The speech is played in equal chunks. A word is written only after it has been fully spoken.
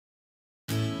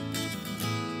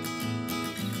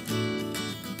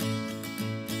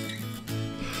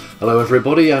Hello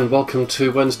everybody and welcome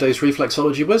to Wednesdays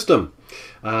Reflexology Wisdom.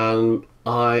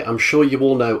 I am sure you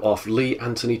all know of Lee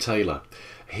Anthony Taylor.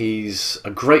 He's a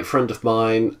great friend of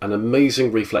mine, an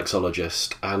amazing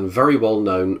reflexologist and very well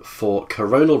known for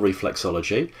coronal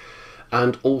reflexology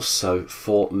and also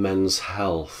for men's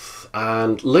health.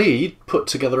 And Lee put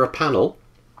together a panel,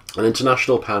 an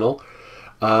international panel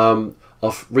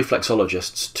of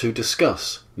reflexologists to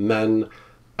discuss men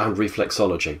and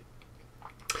reflexology.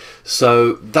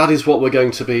 So that is what we're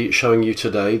going to be showing you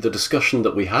today, the discussion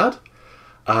that we had,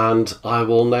 and I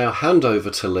will now hand over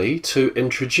to Lee to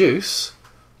introduce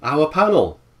our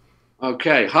panel.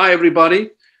 Okay, hi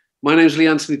everybody. My name is Lee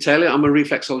Anthony Taylor. I'm a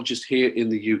reflexologist here in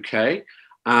the UK,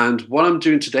 and what I'm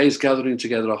doing today is gathering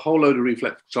together a whole load of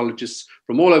reflexologists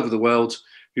from all over the world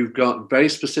who've got very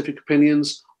specific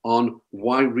opinions on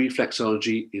why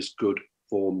reflexology is good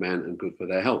for men and good for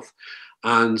their health.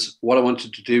 And what I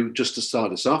wanted to do, just to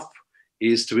start us off,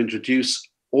 is to introduce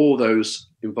all those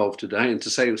involved today and to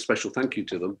say a special thank you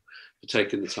to them for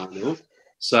taking the time off.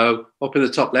 So up in the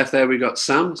top left there, we got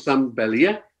Sam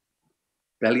Bellier.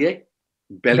 Bellier?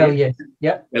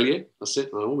 Yeah. Bellier, that's it.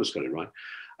 I almost got it right.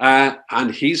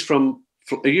 And he's from,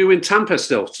 are you in Tampa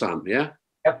still, Sam? Yeah?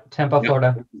 Yep, Tampa,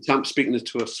 Florida. Tampa, speaking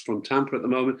to us from Tampa at the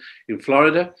moment in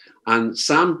Florida. And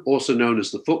Sam, also known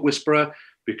as the Foot Whisperer,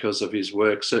 because of his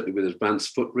work, certainly with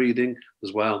advanced foot reading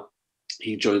as well.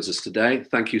 He joins us today.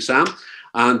 Thank you, Sam.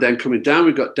 And then coming down,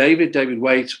 we've got David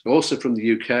Waite, also from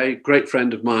the UK, great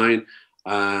friend of mine.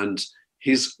 And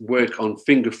his work on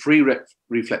finger-free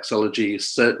reflexology is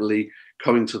certainly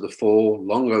coming to the fore,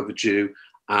 long overdue.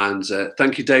 And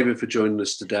thank you, David, for joining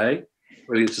us today.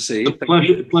 Brilliant to see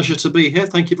you. Pleasure to be here.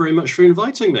 Thank you very much for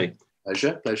inviting me.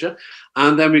 Pleasure.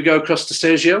 And then we go across to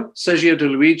Sergio De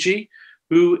Luigi,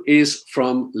 who is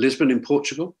from Lisbon in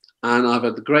Portugal. And I've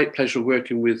had the great pleasure of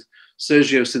working with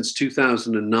Sergio since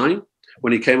 2009,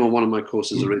 when he came on one of my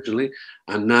courses originally.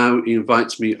 And now he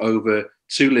invites me over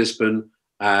to Lisbon,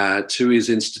 to his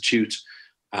institute.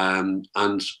 And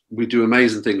we do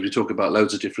amazing things. We talk about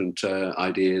loads of different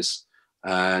ideas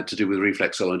to do with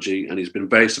reflexology. And he's been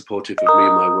very supportive of me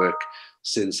and my work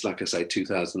since, like I say,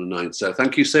 2009. So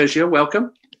thank you, Sergio.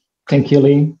 Welcome. Thank you,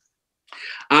 Lee.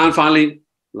 And finally,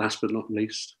 last but not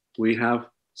least, we have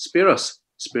Spiros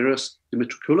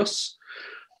Dimitrakoulis,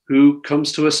 who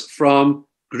comes to us from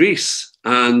Greece.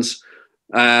 And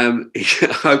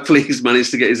hopefully he's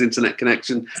managed to get his internet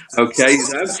connection okay.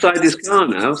 He's outside his car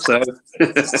now, so.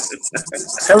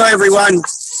 Hello, everyone.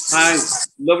 Hi,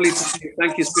 lovely to see you.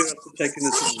 Thank you, Spiros, for taking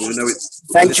the time. I know it's.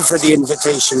 Thank you for the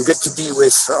invitation. Good to be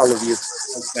with all of you.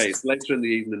 Okay, it's later in the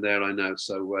evening there, I know,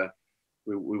 so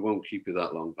we won't keep you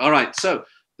that long. All right, so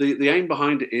the aim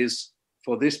behind it is,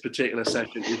 for this particular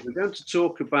session, is we're going to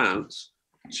talk about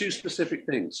two specific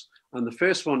things. And the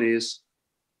first one is,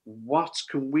 what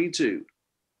can we do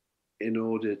in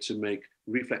order to make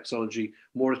reflexology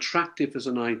more attractive as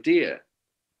an idea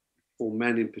for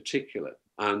men in particular?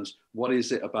 And what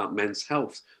is it about men's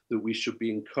health that we should be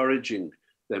encouraging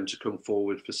them to come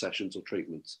forward for sessions or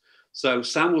treatments? So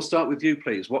Sam, we'll start with you,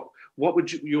 please. What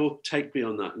would your take be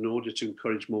on that in order to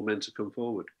encourage more men to come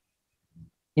forward?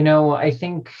 You know, I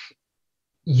think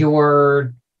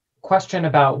your question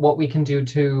about what we can do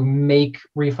to make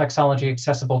reflexology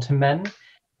accessible to men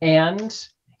and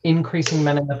increasing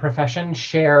men in the profession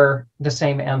share the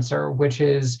same answer, which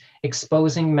is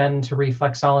exposing men to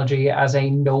reflexology as a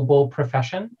noble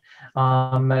profession.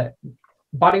 Bodywork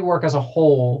as a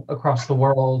whole across the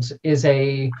world is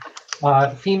a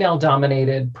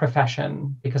female-dominated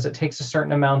profession because it takes a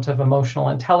certain amount of emotional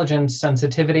intelligence,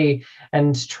 sensitivity,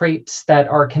 and traits that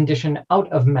are conditioned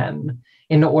out of men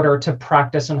in order to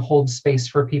practice and hold space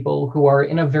for people who are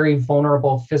in a very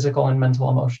vulnerable physical and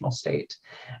mental emotional state.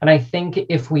 And I think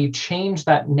if we change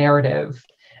that narrative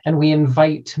and we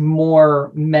invite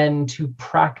more men to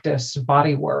practice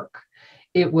bodywork,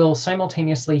 it will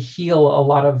simultaneously heal a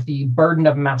lot of the burden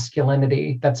of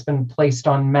masculinity that's been placed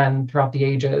on men throughout the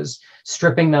ages,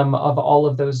 stripping them of all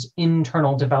of those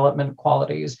internal development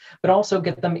qualities, but also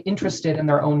get them interested in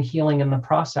their own healing in the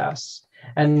process.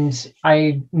 And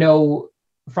I know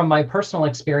from my personal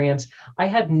experience, I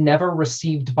had never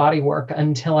received bodywork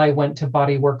until I went to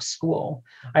bodywork school.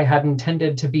 I had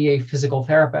intended to be a physical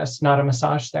therapist, not a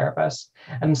massage therapist.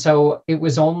 And so it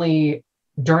was only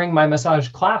during my massage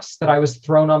class that I was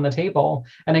thrown on the table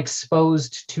and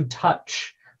exposed to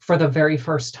touch for the very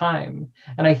first time.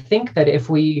 And I think that if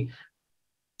we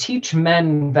teach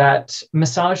men that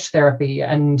massage therapy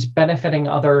and benefiting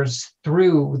others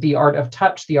through the art of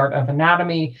touch, the art of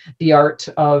anatomy, the art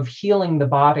of healing the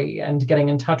body and getting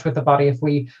in touch with the body, if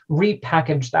we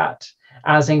repackage that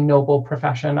as a noble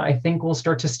profession, I think will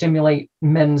start to stimulate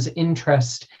men's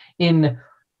interest in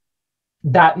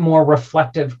that more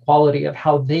reflective quality of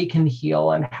how they can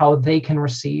heal and how they can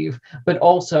receive, but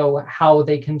also how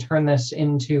they can turn this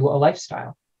into a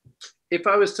lifestyle. If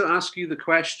I was to ask you the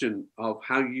question of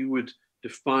how you would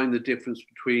define the difference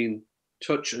between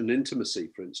touch and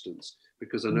intimacy, for instance,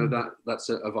 because I know that that's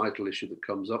a vital issue that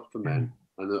comes up for men,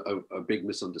 and a big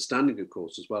misunderstanding, of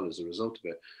course, as well as a result of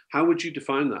it. How would you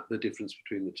define that, the difference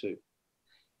between the two?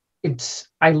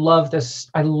 I love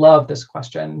this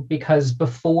question, because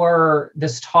before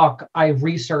this talk, I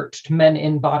researched men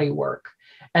in body work.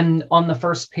 And on the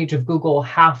first page of Google,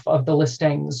 half of the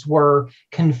listings were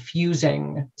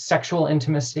confusing sexual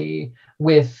intimacy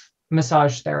with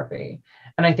massage therapy.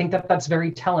 And I think that that's very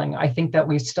telling. I think that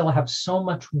we still have so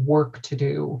much work to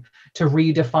do to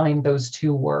redefine those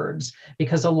two words,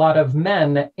 because a lot of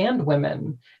men and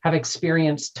women have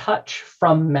experienced touch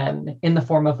from men in the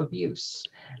form of abuse.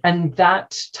 And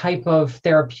that type of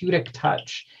therapeutic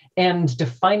touch, and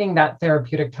defining that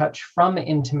therapeutic touch from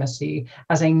intimacy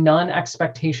as a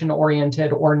non-expectation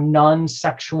oriented or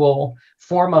non-sexual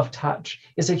form of touch,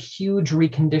 is a huge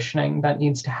reconditioning that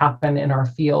needs to happen in our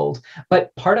field.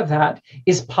 But part of that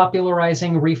is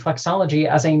popularizing reflexology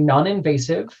as a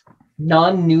non-invasive,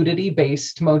 non-nudity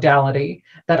based modality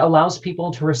that allows people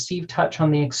to receive touch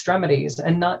on the extremities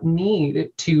and not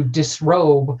need to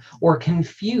disrobe or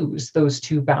confuse those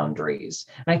two boundaries.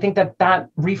 And I think that that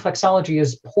reflexology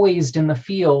is poised in the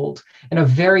field in a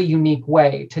very unique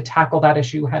way to tackle that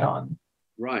issue head on.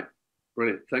 Right.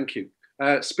 Brilliant. Thank you.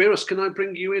 Spiros, can I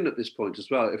bring you in at this point as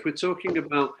well? If we're talking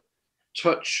about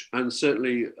touch and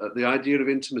certainly the idea of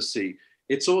intimacy,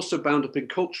 it's also bound up in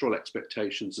cultural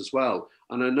expectations as well.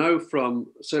 And I know from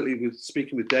certainly with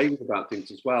speaking with David about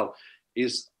things as well,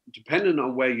 is dependent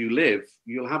on where you live,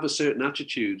 you'll have a certain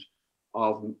attitude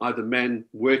of either men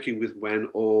working with men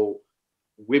or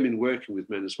women working with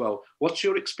men as well. What's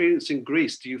your experience in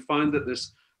Greece? Do you find that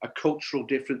there's a cultural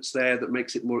difference there that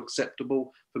makes it more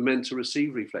acceptable for men to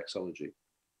receive reflexology?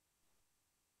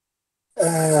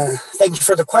 Thank you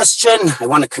for the question. I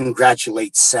want to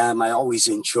congratulate Sam. I always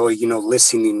enjoy,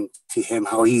 listening to him,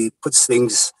 how he puts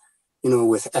things,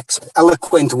 with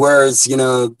eloquent words,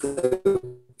 the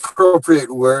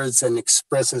appropriate words, and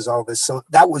expresses all this. So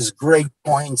that was great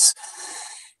points.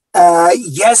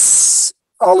 Yes,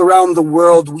 all around the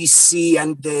world we see,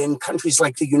 and in countries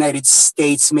like the United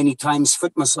States, many times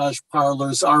foot massage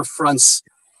parlors are fronts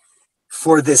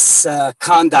for this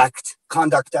conduct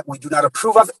that we do not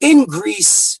approve of. In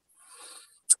Greece,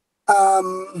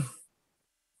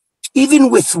 even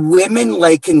with women,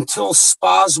 like until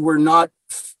spas were not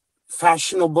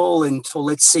fashionable until,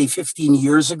 let's say, 15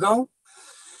 years ago.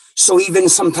 So even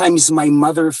sometimes my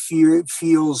mother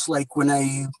feels like when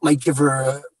I might give her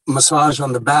a massage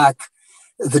on the back,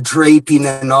 the draping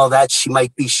and all that, she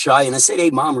might be shy. And I said, hey,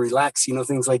 Mom, relax,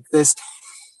 things like this.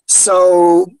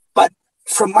 So, but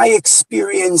from my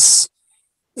experience,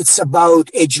 it's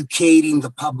about educating the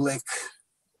public,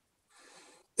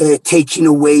 taking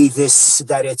away this,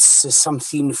 that it's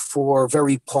something for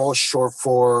very posh or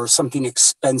for something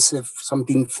expensive,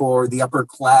 something for the upper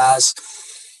class,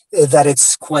 that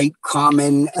it's quite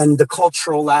common. And the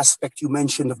cultural aspect you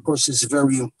mentioned, of course, is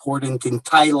very important. In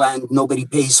Thailand, nobody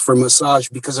pays for massage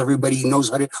because everybody knows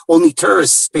how to, only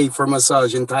tourists pay for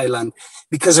massage in Thailand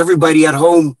because everybody at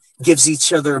home gives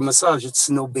each other a massage. It's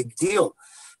no big deal.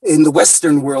 In the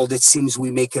Western world, it seems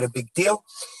we make it a big deal.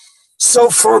 So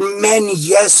for men,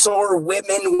 yes, or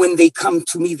women, when they come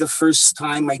to me the first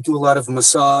time, I do a lot of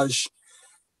massage.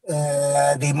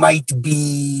 They might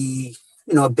be,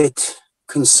 a bit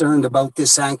concerned about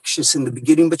this, anxious in the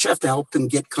beginning, but you have to help them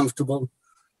get comfortable.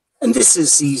 And this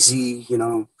is easy,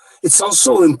 It's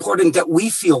also important that we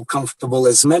feel comfortable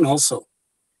as men also.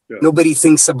 Yeah. Nobody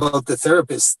thinks about the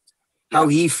therapist, how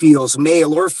he feels,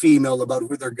 male or female, about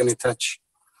who they're going to touch.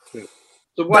 Yeah.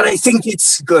 So but I think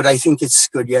it's good.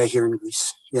 Yeah, here in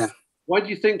Greece. Yeah. Why do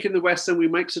you think in the West then we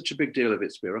make such a big deal of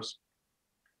it, Spiros?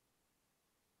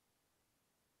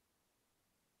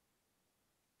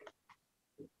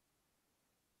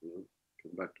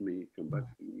 Come back to me.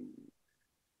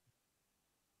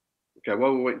 Okay,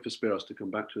 while we're waiting for Spiros to come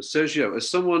back to us, Sergio, as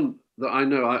someone that I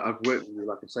know, I've worked with you,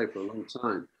 like I say, for a long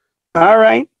time. All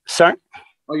right, sorry.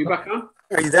 Are you back on?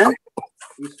 Are you there? Are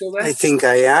you still there? I think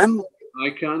I am.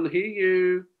 I can hear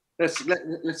you. Let's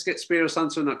get Spiros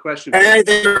answering that question.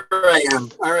 There I am.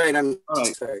 All right, I'm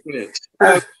sorry.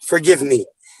 Forgive me.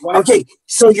 Okay,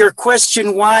 so your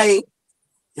question, why?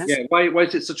 Yes? Yeah, why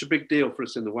is it such a big deal for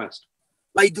us in the West?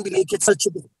 Why do we make it such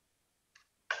a big?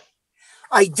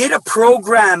 I did a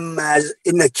program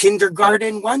in the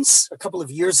kindergarten once, a couple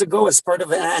of years ago, as part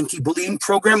of an anti-bullying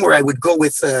program, where I would go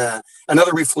with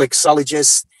another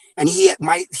reflexologist, and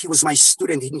he was my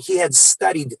student, and he had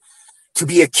studied to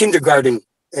be a kindergarten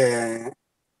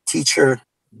teacher,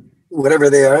 whatever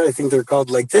they are. I think they're called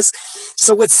like this.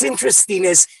 So what's interesting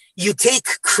is you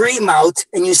take cream out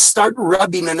and you start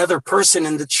rubbing another person,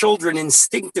 and the children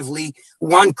instinctively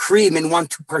want cream and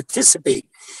want to participate.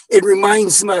 It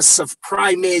reminds us of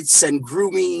primates and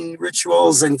grooming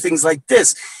rituals and things like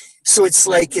this. So it's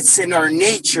like it's in our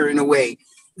nature in a way.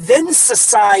 Then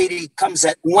society comes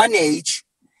at one age,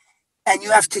 and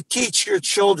you have to teach your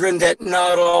children that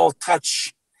not all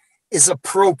touch is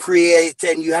appropriate,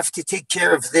 and you have to take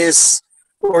care of this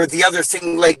or the other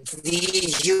thing. Like the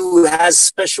EU has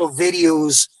special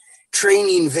videos,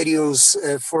 training videos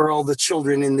for all the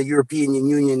children in the European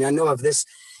Union. I know of this.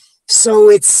 So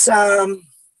it's,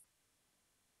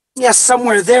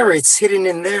 somewhere there, it's hidden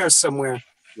in there somewhere.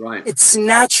 Right. It's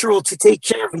natural to take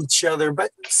care of each other,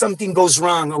 but something goes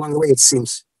wrong along the way, it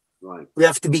seems. Right. We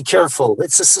have to be careful.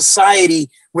 It's a society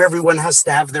where everyone has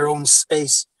to have their own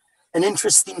space. An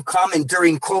interesting comment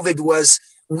during COVID was,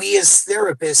 we as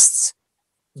therapists,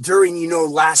 during,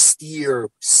 last year,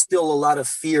 still a lot of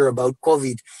fear about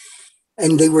COVID.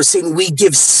 And they were saying, we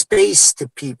give space to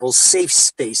people, safe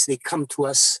space. They come to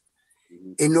us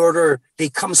they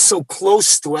come so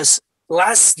close to us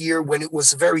last year when it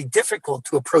was very difficult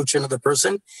to approach another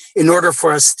person, in order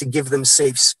for us to give them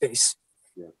safe space.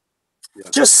 Yeah.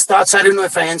 Just thoughts. I don't know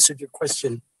if I answered your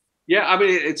question. Yeah, I mean,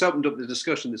 it's opened up the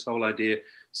discussion, this whole idea,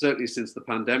 certainly since the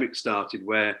pandemic started,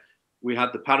 where we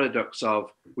had the paradox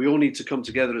of we all need to come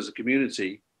together as a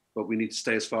community, but we need to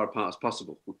stay as far apart as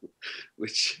possible,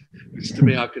 which to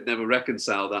me, I could never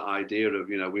reconcile that idea of,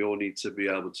 we all need to be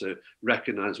able to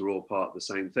recognize we're all part of the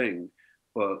same thing,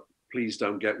 but please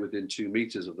don't get within 2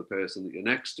 meters of the person that you're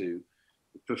next to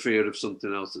for fear of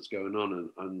something else that's going on,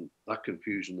 and that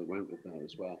confusion that went with that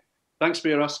as well. Thanks,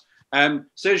 Spiros.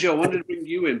 Sergio, I wanted to bring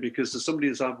you in because there's somebody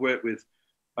that I've worked with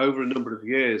over a number of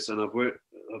years, and I've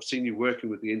seen you working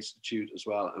with the Institute as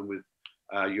well, and with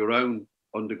your own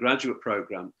undergraduate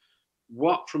program.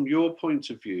 What, from your point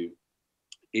of view,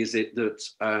 is it that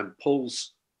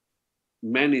pulls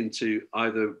men into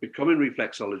either becoming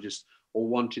reflexologists or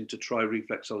wanting to try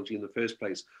reflexology in the first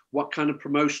place? What kind of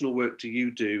promotional work do you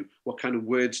do? What kind of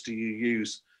words do you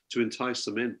use to entice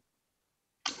them in?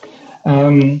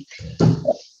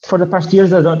 For the past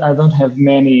years, I don't have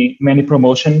many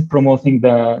promoting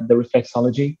the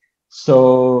reflexology.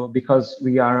 So because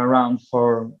we are around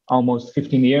for almost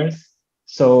 15 years,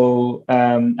 so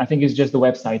I think it's just the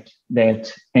website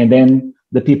and then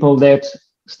the people that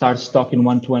start talking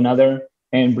one to another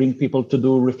and bring people to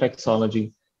do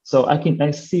reflexology. So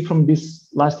I see from this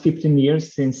last 15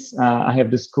 years since I have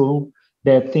the school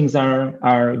that things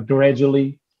are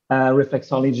gradually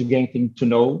reflexology getting to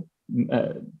know,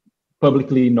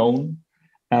 publicly known,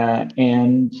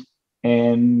 and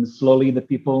slowly the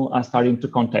people are starting to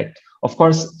contact. Of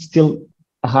course, still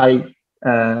a high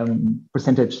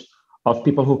percentage of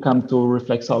people who come to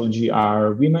reflexology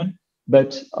are women,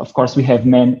 but of course we have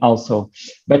men also.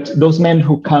 But those men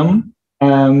who come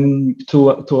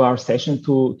to our session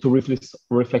to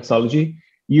reflexology,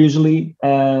 usually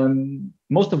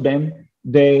most of them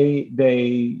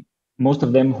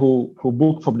who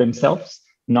book for themselves,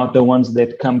 not the ones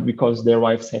that come because their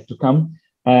wives have to come,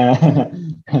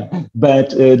 but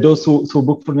those who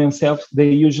book for themselves,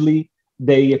 they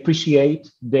appreciate,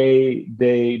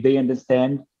 they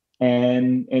understand,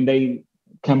 and they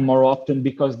come more often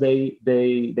because they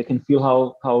can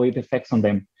feel how it affects on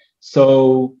them.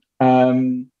 So,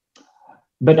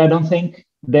 but I don't think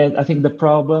that, I think the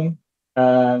problem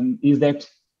is that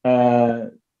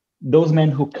those men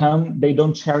who come, they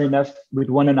don't share enough with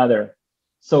one another.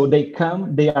 So they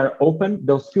come, they are open,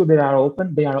 those few that are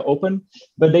open, they are open,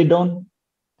 but they don't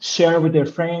share with their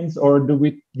friends or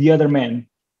with the other men.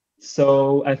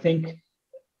 So I think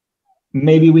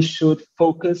maybe we should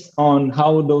focus on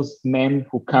how those men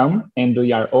who come and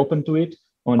they are open to it,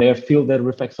 when they feel that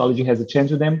reflexology has a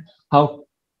chance with them, how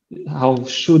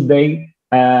should they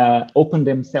open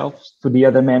themselves to the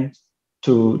other men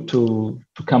to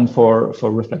come for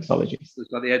reflexology. It's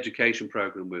like the education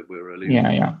program we're alluding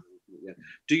to. Yeah.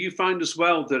 Do you find as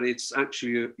well that it's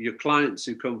actually your clients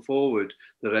who come forward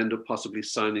that end up possibly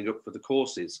signing up for the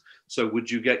courses? So would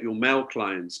you get your male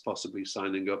clients possibly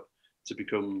signing up to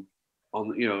become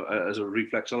on, as a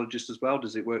reflexologist as well?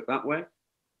 Does it work that way?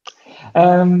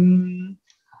 I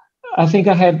think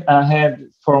I had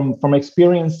from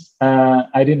experience,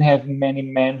 I didn't have many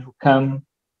men who come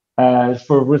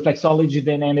for reflexology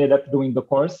then ended up doing the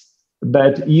course.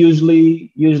 but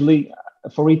usually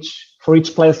for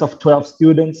each class of 12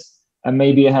 students, and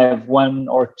maybe I have 1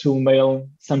 or 2 male,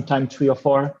 sometimes 3 or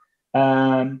 4.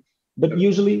 But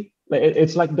usually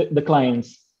it's like the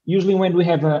clients. Usually when we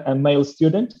have a male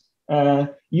student,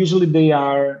 usually they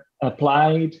are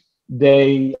applied,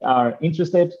 they are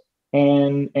interested,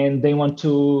 and they want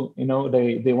to,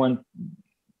 they want,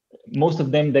 most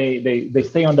of them, they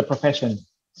stay on the profession.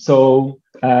 So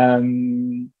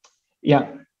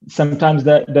yeah, sometimes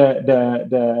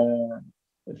the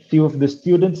few of the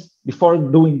students, before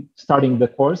starting the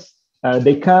course,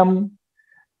 they come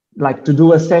like to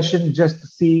do a session just to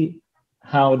see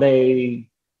how they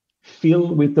feel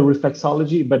with the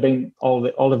reflexology, but then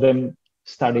all of them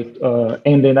started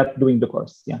ended up doing the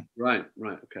course. Yeah. Right.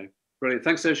 Okay. Brilliant.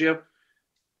 Thanks, Sergio.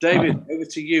 David, over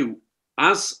to you.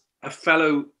 As a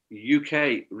fellow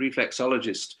UK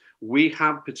reflexologist, we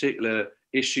have particular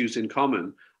issues in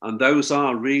common, and those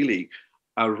are really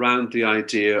around the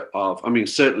idea of, I mean,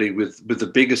 certainly with the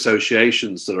big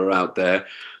associations that are out there,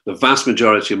 the vast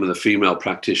majority of them are the female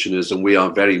practitioners, and we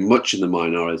are very much in the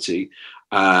minority.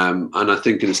 And I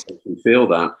think in a sense we feel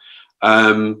that.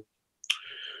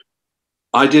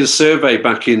 I did a survey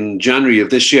back in January of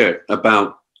this year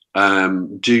about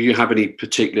do you have any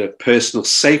particular personal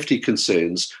safety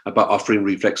concerns about offering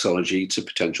reflexology to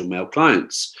potential male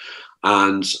clients?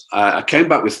 And I came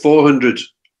back with 400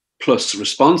 plus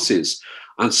responses,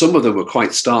 and some of them were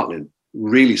quite startling,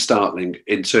 really startling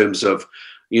in terms of,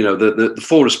 the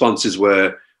 4 responses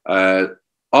were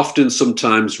often,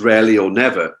 sometimes, rarely, or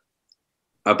never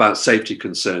about safety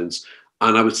concerns.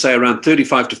 And I would say around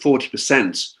 35 to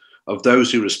 40% of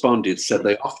those who responded said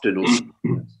they often or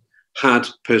had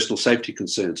personal safety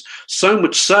concerns. So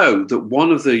much so that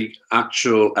one of the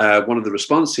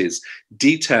responses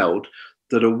detailed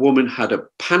that a woman had a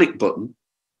panic button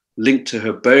linked to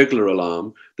her burglar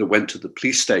alarm that went to the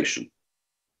police station.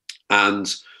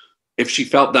 And if she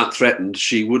felt that threatened,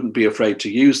 she wouldn't be afraid to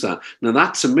use that. Now,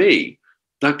 that to me,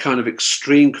 that kind of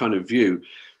extreme kind of view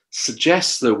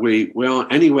suggests that we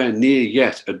aren't anywhere near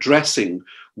yet addressing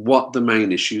what the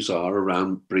main issues are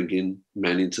around bringing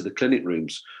men into the clinic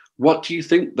rooms. What do you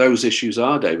think those issues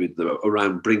are, David,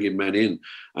 around bringing men in?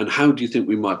 And how do you think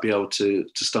we might be able to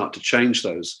start to change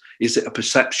those? Is it a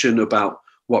perception about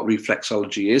what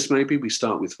reflexology is, maybe we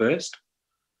start with first?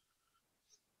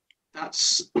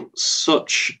 That's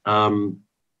such a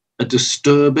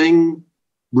disturbing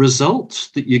result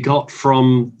that you got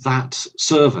from that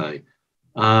survey.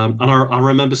 And I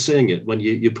remember seeing it when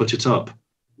you put it up.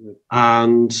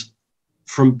 And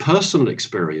from personal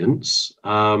experience,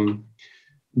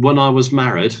 when I was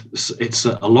married, it's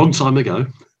a long time ago,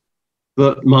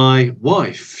 but my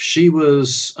wife, she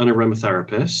was an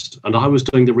aromatherapist and I was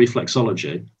doing the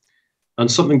reflexology. And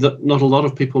something that not a lot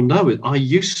of people know is I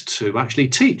used to actually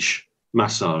teach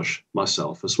massage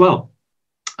myself as well.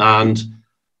 And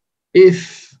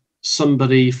if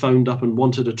somebody phoned up and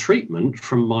wanted a treatment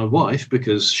from my wife,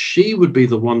 because she would be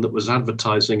the one that was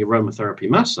advertising aromatherapy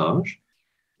massage,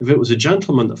 if it was a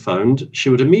gentleman that phoned, she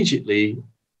would immediately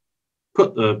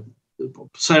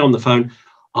say on the phone,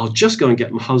 I'll just go and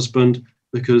get my husband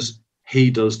because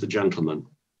he does the gentleman.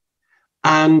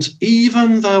 And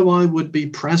even though I would be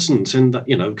present in that,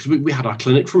 because we had our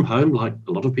clinic from home, like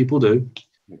a lot of people do,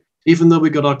 even though we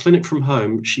got our clinic from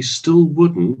home, she still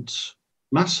wouldn't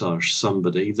massage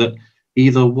somebody that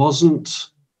either wasn't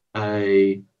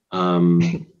a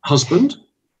husband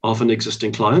of an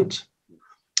existing client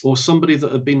or somebody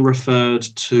that had been referred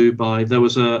to by, there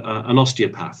was an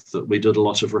osteopath that we did a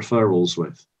lot of referrals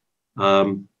with.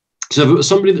 So if it was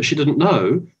somebody that she didn't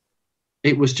know,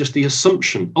 it was just the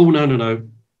assumption, oh, no,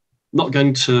 not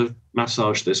going to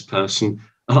massage this person.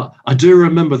 I do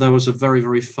remember there was a very,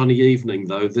 very funny evening,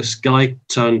 though. This guy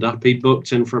turned up, he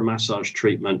booked in for a massage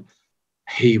treatment.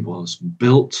 He was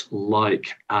built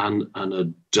like an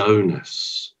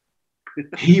Adonis.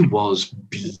 He was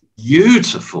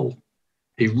beautiful.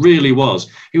 He really was.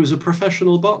 He was a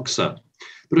professional boxer.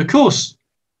 But of course,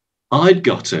 I'd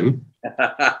got him.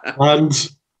 But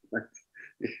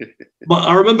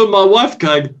I remember my wife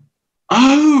going,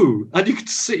 oh, and you could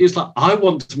see, it's like, I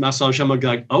want to massage him. I'm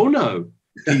going, oh no,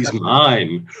 he's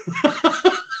mine.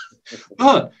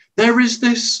 But there is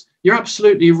this, you're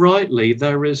absolutely rightly,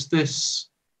 there is this,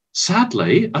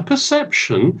 sadly, a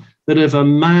perception that if a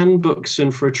man books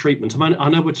in for a treatment, I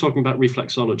know we're talking about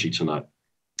reflexology tonight,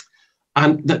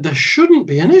 and that there shouldn't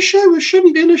be an issue. There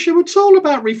shouldn't be an issue at all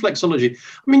about reflexology.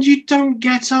 I mean, you don't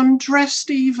get undressed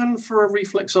even for a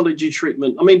reflexology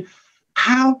treatment. I mean,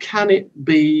 how can it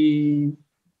be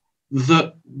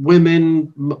that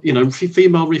women,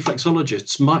 female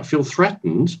reflexologists might feel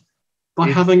threatened by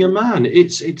having a man.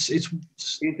 It's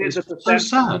so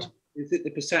sad. Is it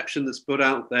the perception that's put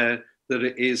out there that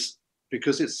it is,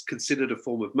 because it's considered a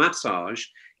form of massage,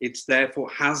 it's therefore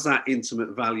has that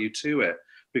intimate value to it,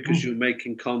 because you're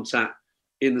making contact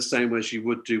in the same way as you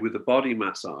would do with a body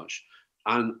massage.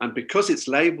 And because it's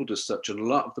labelled as such, and a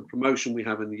lot of the promotion we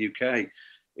have in the UK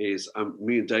is,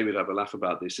 me and David have a laugh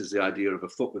about this, is the idea of a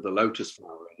foot with a lotus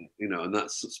flower in it, you know, and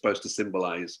that's supposed to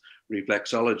symbolise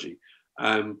reflexology.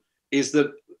 Is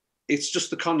that it's just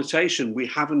the connotation. We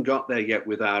haven't got there yet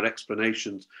with our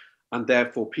explanations, and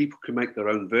therefore people can make their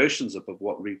own versions of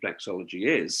what reflexology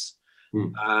is.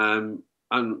 And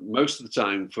most of the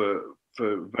time for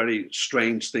very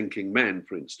strange thinking men,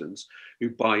 for instance, who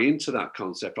buy into that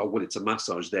concept, oh, well, it's a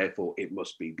massage, therefore it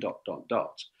must be ...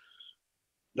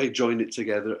 They join it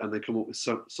together and they come up with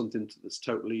something that's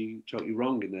totally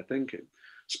wrong in their thinking.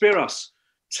 Spiros,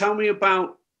 tell me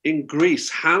about, in Greece,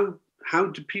 how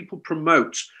do people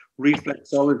promote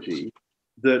reflexology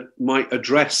that might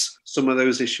address some of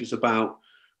those issues about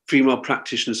female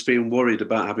practitioners feeling worried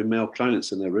about having male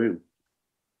clients in their room?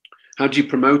 How do you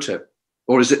promote it?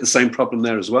 Or is it the same problem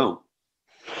there as well?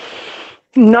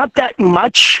 Not that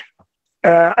much.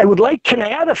 Can I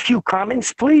add a few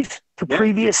comments, please, to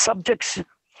previous subjects?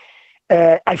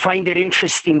 I find it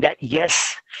interesting that,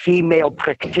 yes, female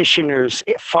practitioners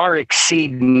far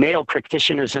exceed male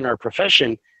practitioners in our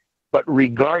profession, but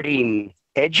regarding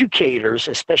educators,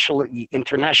 especially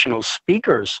international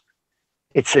speakers,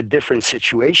 it's a different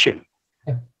situation.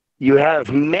 You have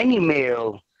many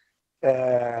male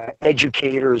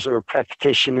educators or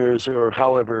practitioners or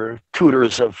however,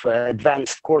 tutors of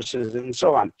advanced courses and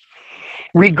so on.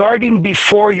 Regarding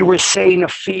before, you were saying a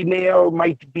female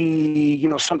might be, you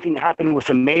know, something happened with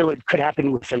a male, it could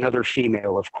happen with another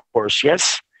female, of course,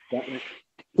 yes? Definitely.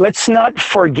 Let's not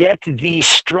forget the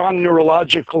strong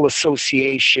neurological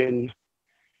association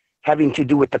having to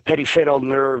do with the peripheral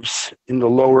nerves in the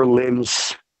lower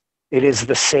limbs. It is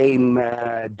the same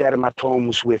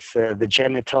dermatomes with the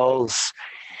genitals.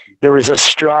 There is a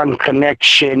strong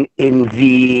connection in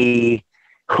the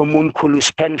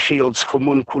homunculus, Penfield's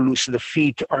homunculus. The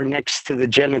feet are next to the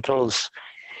genitals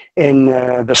in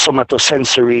the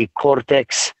somatosensory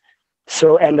cortex.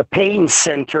 So, and the pain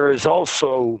center is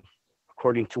also,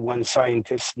 according to one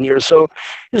scientist, near. So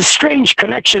there's strange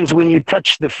connections when you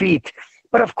touch the feet.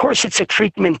 But of course, it's a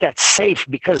treatment that's safe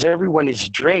because everyone is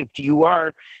draped. You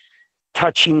are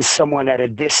touching someone at a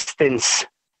distance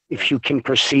if you can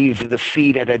perceive the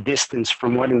feet at a distance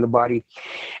from one in the body.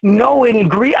 No, in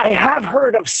Greece, I have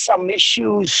heard of some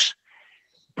issues,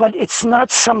 but it's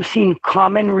not something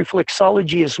common.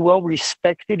 Reflexology is well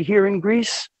respected here in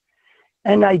Greece.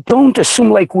 And I don't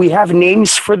assume, like, we have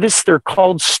names for this. They're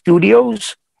called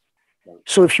studios.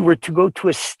 So if you were to go to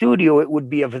a studio, it would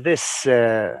be of this,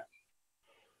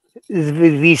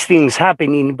 these things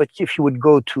happening. But if you would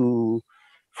go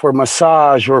for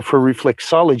massage or for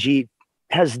reflexology,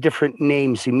 has different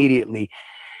names immediately.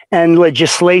 And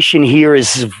legislation here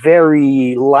is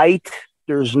very light.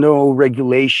 There's no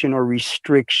regulation or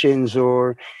restrictions,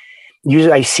 or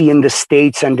usually I see in the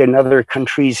States and in other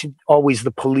countries, always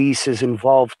the police is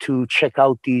involved to check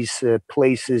out these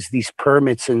places, these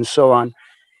permits and so on.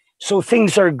 So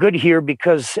things are good here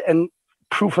because, and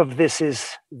proof of this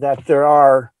is that there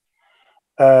are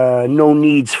no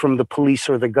needs from the police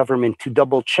or the government to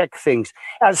double check things.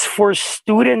 As for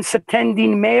students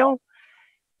attending male,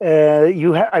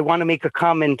 I want to make a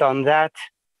comment on that.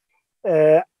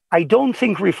 I don't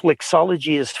think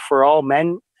reflexology is for all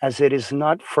men, as it is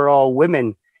not for all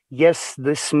women. Yes,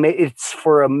 it's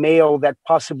for a male that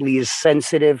possibly is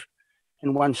sensitive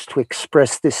and wants to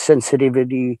express this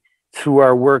sensitivity through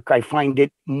our work. I find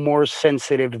it more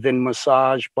sensitive than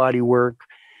massage, body work.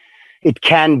 It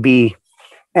can be.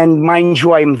 And mind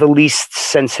you, I'm the least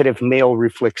sensitive male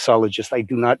reflexologist. I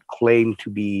do not claim to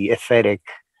be aesthetic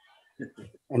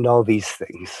and all these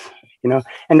things, you know.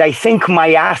 And I think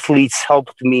my athletes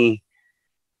helped me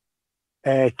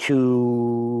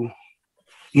to,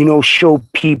 you know, show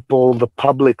people, the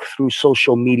public through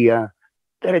social media,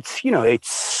 that it's, you know,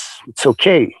 it's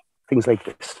okay. Things like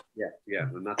this. Yeah.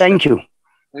 And that's Thank you.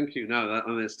 Thank you. No,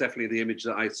 and it's definitely the image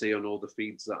that I see on all the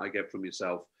feeds that I get from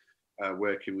yourself.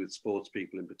 Working with sports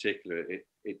people in particular,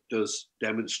 it does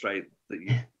demonstrate that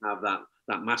you have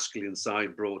that masculine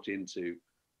side brought into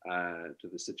to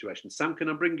the situation. Sam, can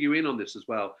I bring you in on this as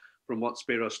well, from what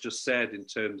Spiros just said in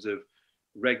terms of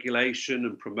regulation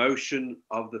and promotion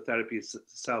of the therapy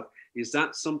itself? Is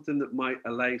that something that might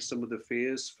allay some of the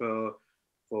fears for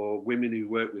women who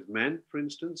work with men, for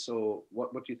instance, or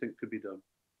what do you think could be done?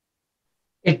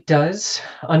 It does,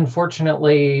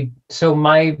 unfortunately. So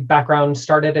my background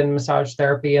started in massage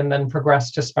therapy and then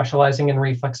progressed to specializing in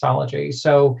reflexology.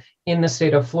 So in the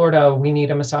state of Florida, we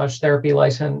need a massage therapy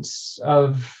license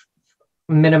of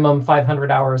minimum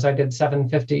 500 hours. I did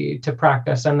 750 to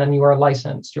practice, and then you are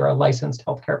licensed. You're a licensed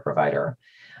healthcare provider.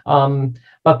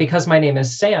 But because my name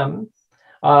is Sam,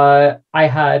 I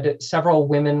had several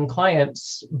women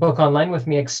clients book online with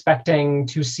me expecting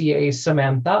to see a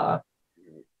Samantha,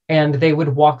 and they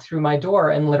would walk through my door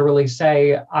and literally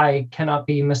say, I cannot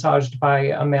be massaged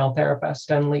by a male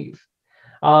therapist, and leave.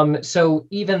 So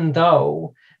even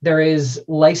though there is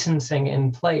licensing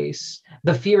in place,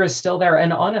 the fear is still there.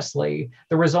 And honestly,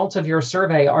 the results of your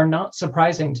survey are not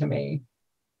surprising to me.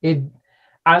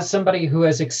 As somebody who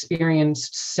has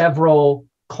experienced several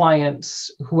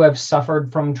clients who have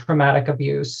suffered from traumatic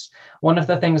abuse, one of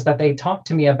the things that they talk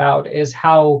to me about is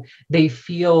how they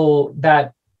feel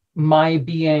that my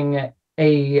being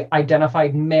a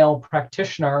identified male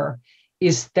practitioner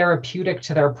is therapeutic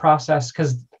to their process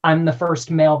because I'm the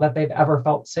first male that they've ever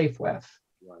felt safe with.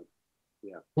 Right.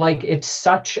 Yeah. Like it's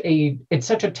such a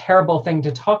terrible thing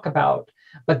to talk about,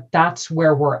 but that's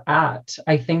where we're at.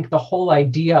 I think the whole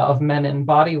idea of men in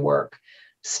body work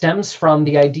stems from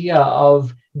the idea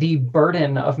of the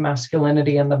burden of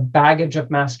masculinity and the baggage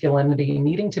of masculinity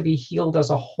needing to be healed as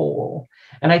a whole.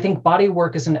 And I think body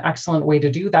work is an excellent way to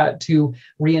do that, to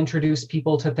reintroduce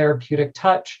people to therapeutic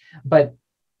touch. But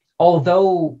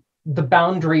although the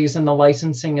boundaries and the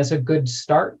licensing is a good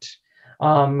start,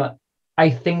 I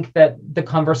think that the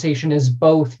conversation is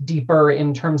both deeper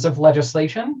in terms of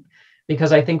legislation,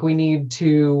 because I think we need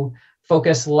to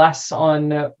focus less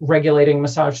on regulating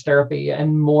massage therapy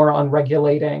and more on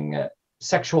regulating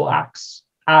sexual acts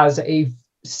as a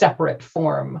separate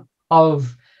form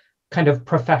of kind of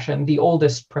profession, the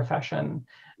oldest profession.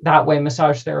 That way,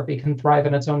 massage therapy can thrive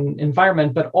in its own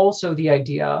environment, but also the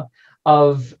idea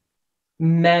of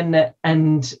men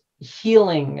and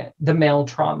healing the male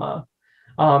trauma,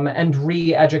 and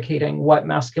re-educating what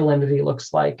masculinity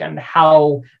looks like and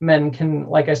how men can,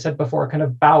 like I said before, kind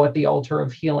of bow at the altar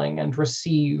of healing and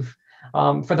receive,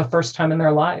 for the first time in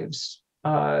their lives,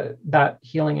 that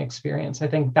healing experience. I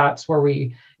think that's where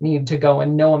we need to go,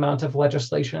 and no amount of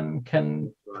legislation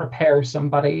can prepare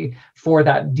somebody for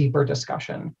that deeper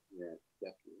discussion. Yeah,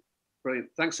 definitely.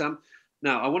 Brilliant. Thanks, Sam.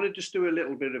 Now, I want to just do a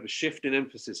little bit of a shift in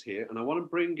emphasis here, and I want to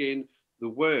bring in the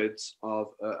words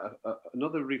of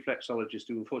another reflexologist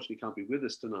who unfortunately can't be with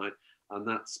us tonight, and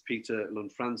that's Peter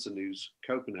Lund-Fransen, who's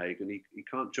Copenhagen. He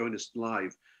can't join us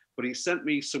live, but he sent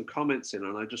me some comments in,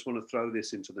 and I just want to throw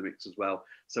this into the mix as well,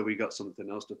 so we got something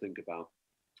else to think about.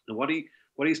 And what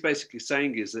he's basically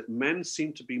saying is that men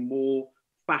seem to be more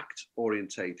fact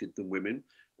orientated than women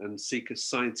and seek a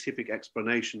scientific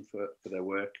explanation for their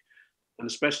work. And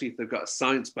especially if they've got a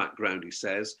science background, he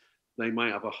says, they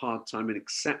might have a hard time in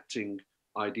accepting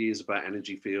ideas about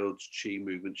energy fields, chi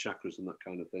movement, chakras, and that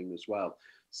kind of thing as well.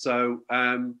 So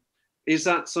is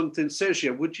that something,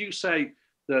 Sergio, would you say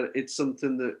that it's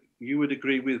something that you would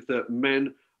agree with, that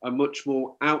men are much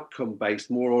more outcome based,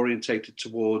 more orientated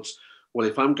towards, well,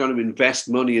 if I'm going to invest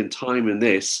money and time in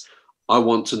this, I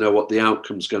want to know what the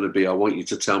outcome's going to be. I want you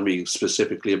to tell me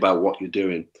specifically about what you're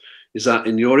doing. Is that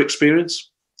in your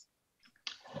experience?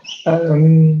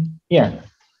 Yeah.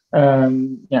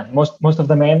 Most of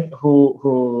the men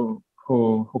who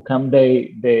come,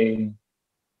 they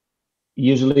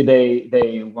usually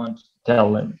they want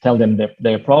to tell them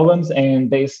their problems, and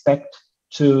they expect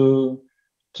for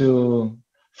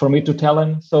me to tell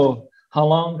them, so how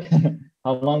long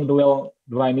do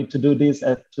I need to do this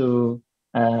until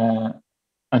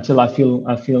I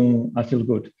feel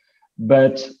good.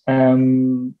 But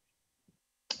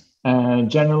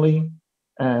generally,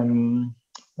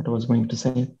 what I was going to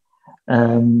say,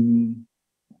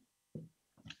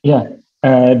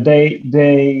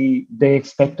 they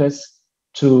expect us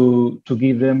to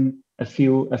give them a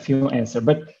few answers.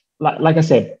 But like I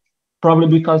said,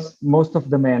 probably because most of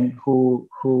the men who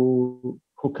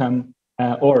come,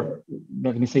 or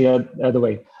let me say it the other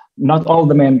way, not all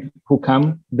the men who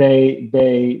come, they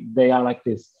are like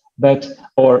this. But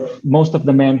or most of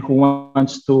the men who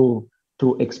wants to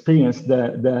experience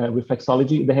the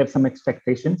reflexology, they have some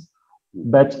expectations.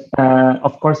 But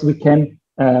of course, we can't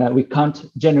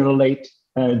generalize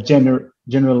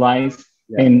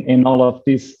in all of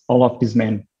these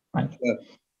men, right?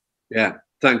 Yeah.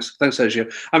 Thanks,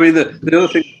 Sergio. I mean, the other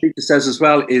thing Peter says as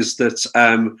well is that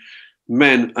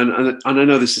men, and I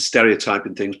know this is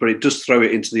stereotyping things, but it does throw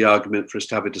it into the argument for us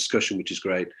to have a discussion, which is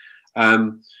great.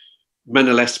 Men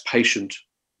are less patient.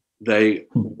 They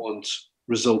want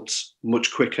results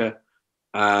much quicker,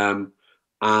 and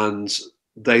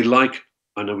they like,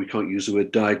 I know we can't use the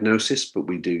word diagnosis, but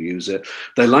we do use it.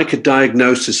 They like a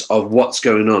diagnosis of what's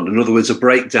going on. In other words, a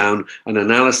breakdown, an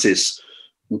analysis,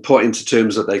 and put into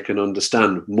terms that they can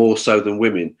understand more so than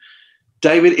women.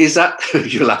 David, is that,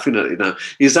 you're laughing at it now,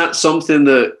 is that something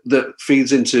that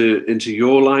feeds into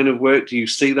your line of work? Do you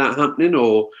see that happening,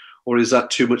 or is that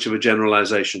too much of a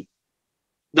generalization?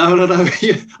 No.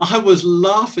 I was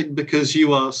laughing because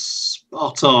you are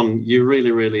spot on. You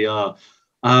really, really are.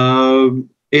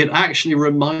 It actually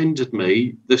reminded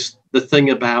me the thing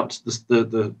about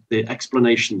the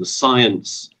explanation, the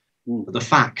science, the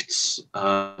facts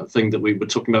thing that we were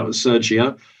talking about with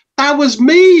Sergio. That was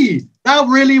me. That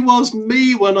really was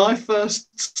me when I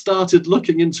first started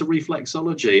looking into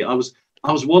reflexology.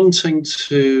 I was wanting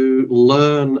to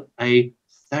learn a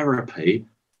therapy,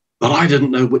 but I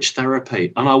didn't know which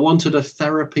therapy, and I wanted a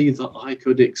therapy that I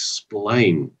could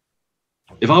explain.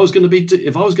 If I was going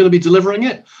to be delivering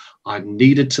it, I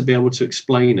needed to be able to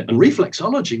explain it. And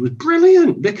reflexology was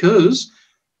brilliant because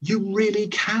you really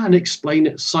can explain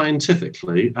it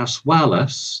scientifically as well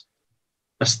as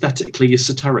aesthetically,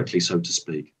 esoterically, so to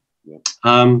speak. Yeah.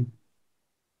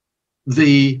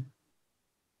 The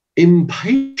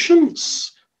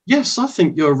impatience, yes, I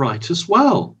think you're right as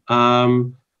well.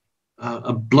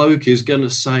 A bloke is going to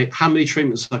say, how many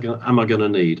treatments am I going to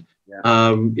need? Yeah.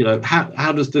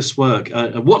 How does this work?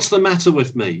 What's the matter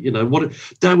with me?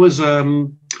 There was, I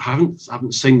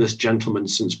haven't seen this gentleman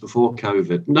since before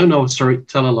COVID. No, sorry,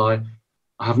 tell a lie.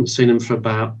 I haven't seen him for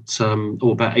about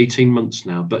 18 months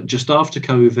now. But just after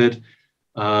COVID,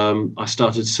 I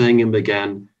started seeing him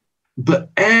again.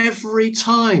 But every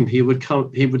time he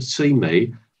would see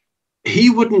me,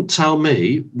 he wouldn't tell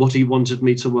me what he wanted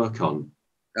me to work on.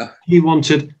 Yeah. He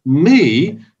wanted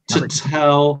me to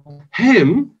tell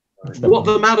him what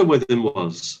the matter with him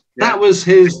was. Yeah. That was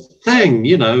his thing,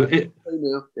 Yeah.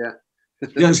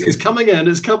 It's coming in.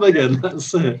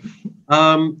 That's it.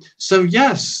 So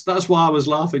yes, that's why I was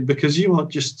laughing, because you are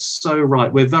just so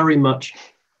right. We're very much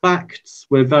facts.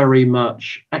 We're very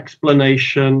much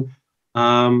explanation.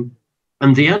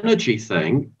 And the energy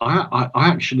thing, I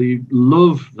actually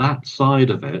love that side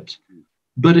of it.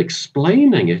 But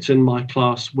explaining it in my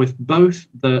class with both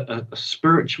the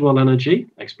spiritual energy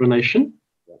explanation,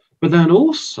 but then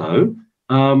also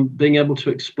being able to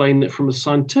explain it from a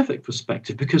scientific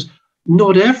perspective, because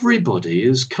not everybody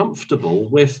is comfortable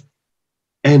with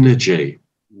energy.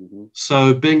 Mm-hmm.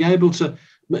 So being able to,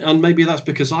 and maybe that's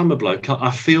because I'm a bloke,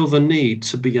 I feel the need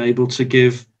to be able to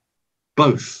give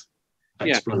both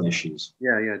explanations.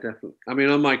 Yeah, definitely. I mean,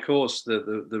 on my course,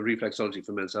 the Reflexology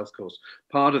for Men's Health course,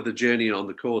 part of the journey on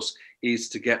the course is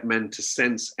to get men to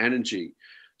sense energy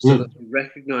so that they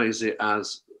recognize it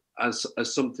as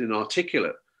something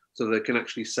articulate, so they can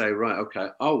actually say, right, okay,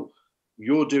 oh,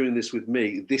 you're doing this with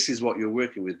me, this is what you're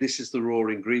working with, this is the raw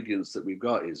ingredients that we've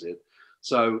got, is it?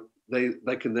 So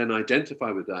they can then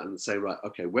identify with that and say, right,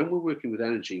 okay, when we're working with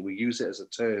energy, we use it as a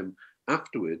term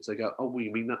afterwards. They go, oh, well,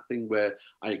 you mean that thing where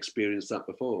I experienced that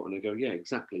before? And I go, yeah,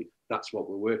 exactly, that's what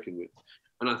we're working with.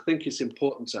 And I think it's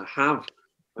important to have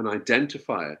an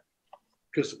identifier,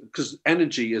 because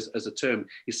energy as a term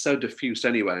is so diffuse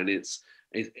anyway, and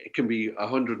it can be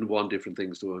 101 different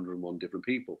things to 101 different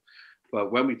people.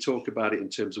 But when we talk about it in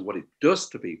terms of what it does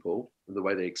to people and the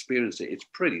way they experience it, it's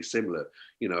pretty similar,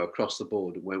 across the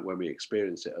board when we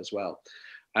experience it as well.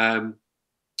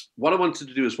 What I wanted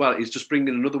to do as well is just bring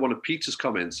in another one of Peter's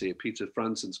comments here, Peter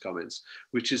Franson's comments,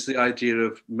 which is the idea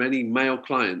of many male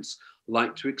clients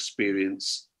like to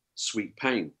experience sweet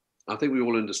pain. I think we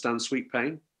all understand sweet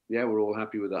pain. Yeah, we're all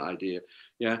happy with that idea.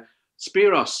 Yeah.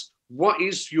 Spiros, what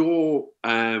is your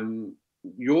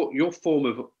form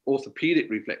of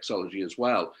orthopedic reflexology as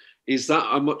well? Is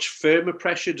that a much firmer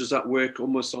pressure? Does that work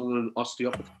almost on an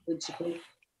osteopathy principle?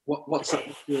 What's that?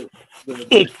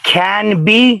 It can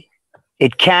be.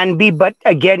 It can be, but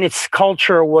again, it's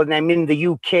cultural. When I'm in the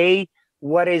UK,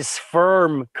 what is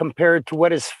firm compared to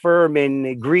what is firm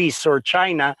in Greece or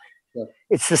China,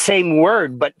 it's the same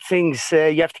word, but things,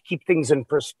 you have to keep things in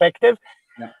perspective.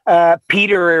 Yeah.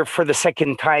 Peter, for the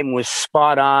second time, was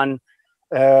spot on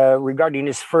regarding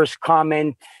his first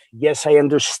comment. Yes, I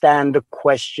understand the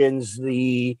questions,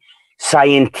 the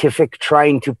scientific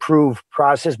trying to prove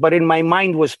process, but in my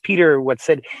mind was Peter what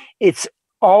said, it's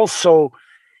also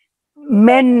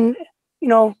men,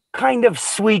 kind of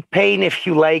sweet pain, if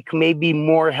you like, maybe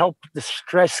more help the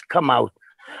stress come out.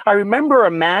 I remember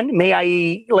a man, may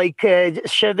I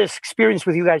share this experience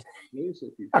with you guys?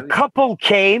 A couple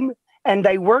came and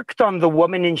I worked on the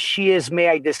woman, and she is, may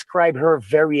I describe her,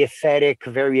 very aesthetic,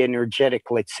 very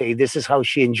energetic, let's say. This is how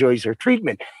she enjoys her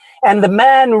treatment. And the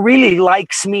man really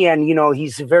likes me, and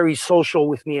he's very social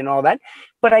with me and all that.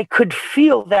 But I could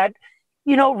feel that,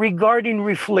 regarding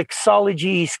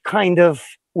reflexology, he's kind of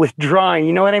withdrawing.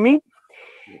 You know what I mean?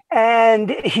 And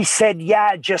he said,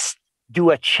 "Yeah, just do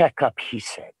a checkup," he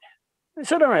said. I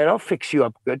said, "All right, I'll fix you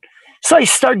up good." So I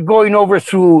start going over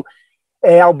through,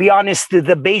 I'll be honest,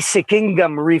 the basic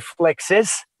Ingham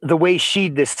reflexes, the way she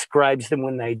describes them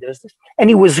when I does this. And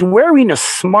he was wearing a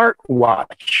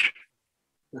smartwatch.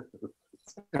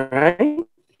 All right.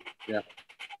 Yeah.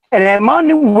 And I'm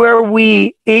on where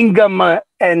we, Ingham,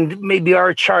 and maybe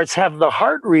our charts have the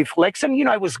heart reflex. And,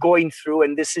 I was going through,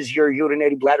 and this is your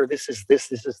urinary bladder, this is this,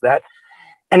 this is that.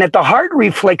 And at the heart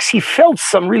reflex, he felt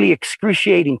some really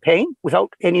excruciating pain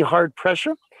without any hard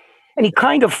pressure. And he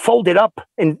kind of folded up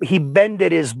and he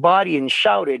bended his body and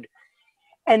shouted.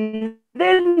 And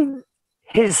then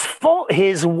his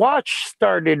watch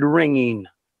started ringing.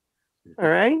 All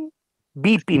right.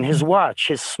 Beeping, his watch,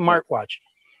 his smartwatch.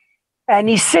 And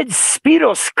he said,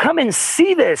 "Spiros, come and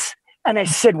see this." And I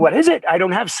said, "What is it? I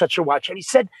don't have such a watch." And he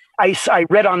said, I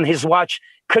read on his watch,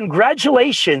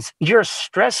 "Congratulations, your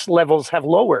stress levels have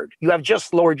lowered. You have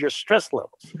just lowered your stress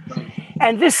levels."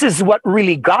 And this is what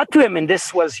really got to him. And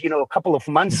this was, a couple of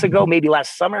months ago, maybe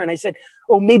last summer. And I said,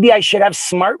 "Oh, maybe I should have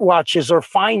smartwatches or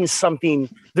find something."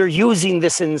 They're using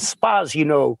this in spas,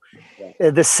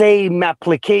 the same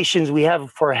applications we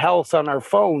have for health on our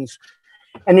phones.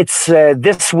 And it's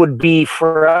this would be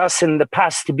for us in the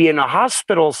past to be in a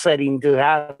hospital setting to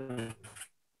have,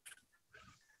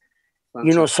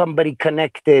 somebody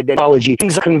connected. And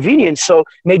things are convenient. So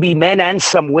maybe men and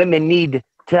some women need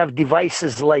to have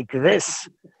devices like this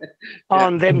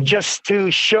on them just to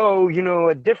show,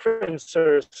 a difference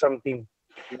or something.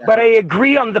 Yeah. But I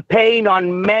agree on the pain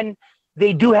on men.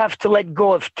 They do have to let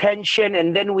go of tension,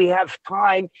 and then we have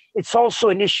time. It's also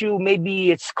an issue.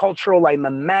 Maybe it's cultural. I'm a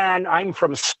man. I'm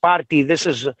from Sparti.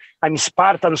 I'm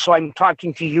Spartan, so I'm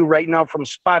talking to you right now from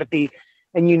Sparti.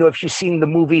 And, if you've seen the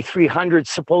movie 300,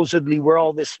 supposedly we're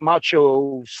all this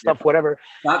macho stuff, whatever.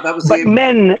 That was but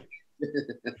men...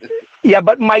 Yeah,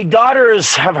 but my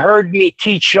daughters have heard me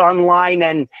teach online,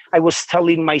 and I was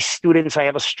telling my students I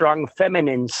have a strong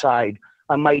feminine side.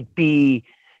 I might be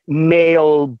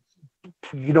male,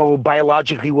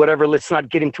 biologically, whatever. Let's not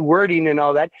get into wording and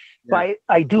all that. Yeah. But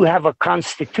I do have a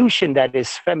constitution that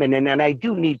is feminine, and I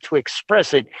do need to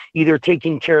express it, either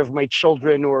taking care of my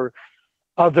children or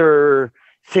other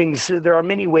things. There are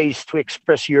many ways to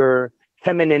express your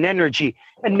feminine energy.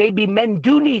 And maybe men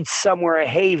do need somewhere, a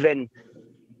haven,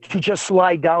 to just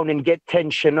lie down and get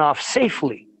tension off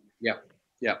safely. Yeah,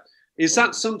 yeah. Is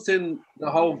that something, the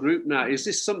whole group now, is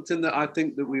this something that I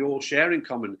think that we all share in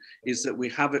common, is that we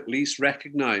have at least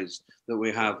recognized that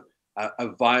we have a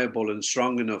viable and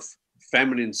strong enough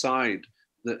feminine side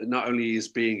that not only is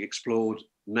being explored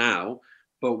now,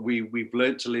 but we've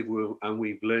learned to live with and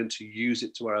we've learned to use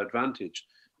it to our advantage.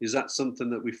 Is that something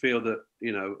that we feel that,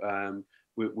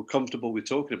 we're comfortable with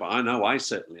talking about? I know I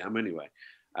certainly am anyway.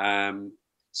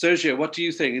 Sergio, what do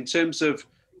you think in terms of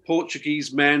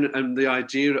Portuguese men and the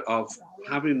idea of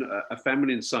having a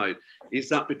feminine side? Is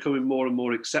that becoming more and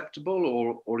more acceptable,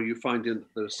 or are you finding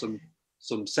that there's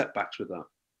some setbacks with that?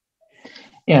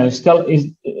 Yeah, still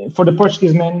is for the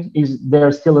Portuguese men. There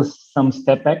are still some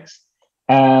setbacks.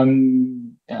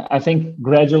 I think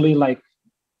gradually, like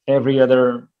every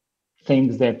other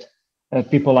things that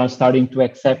people are starting to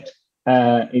accept,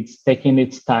 it's taking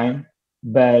its time.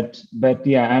 But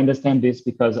yeah, I understand this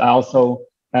because I also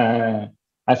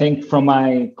I think from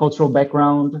my cultural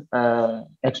background,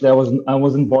 actually I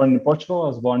wasn't born in Portugal. I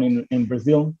was born in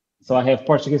Brazil, so I have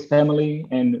Portuguese family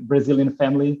and Brazilian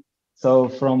family. So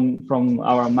from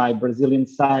my Brazilian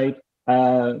side,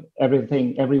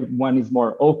 everyone is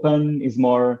more open, is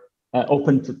more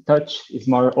open to touch, is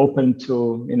more open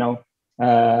to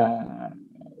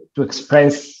to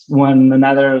express one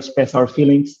another, express our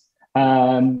feelings.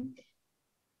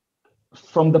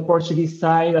 From the Portuguese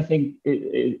side, I think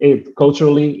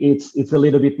culturally it's a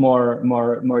little bit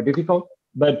more difficult,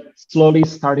 but slowly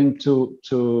starting to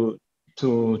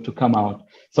come out.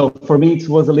 So for me, it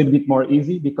was a little bit more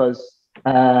easy because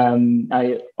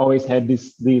I always had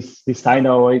this side. I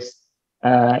always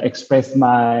expressed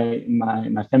my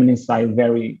feminine side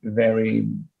very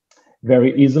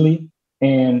easily,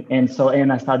 and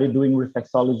I started doing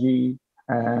reflexology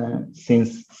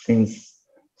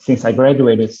since I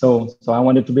graduated. So I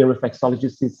wanted to be a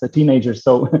reflexologist since a teenager.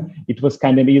 So it was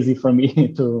kind of easy for me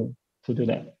to do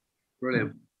that.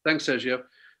 Brilliant. Thanks, Sergio.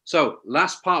 So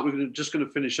last part, we're just going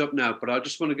to finish up now, but I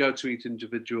just want to go to each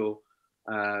individual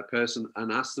person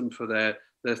and ask them for their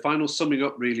final summing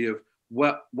up really of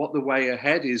what the way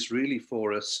ahead is really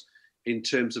for us in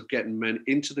terms of getting men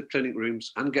into the clinic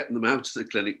rooms and getting them out of the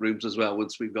clinic rooms as well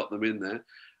once we've got them in there,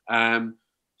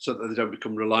 so that they don't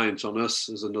become reliant on us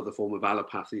as another form of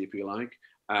allopathy, if you like.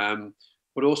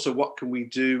 But also, what can we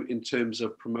do in terms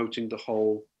of promoting the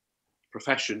whole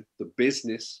profession, the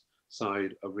business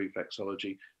side of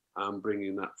reflexology, and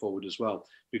bringing that forward as well?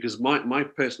 Because my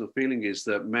personal feeling is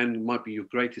that men might be your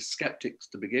greatest skeptics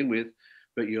to begin with,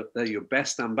 but they're your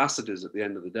best ambassadors at the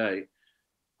end of the day,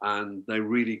 and they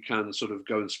really can sort of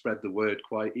go and spread the word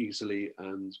quite easily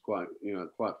and quite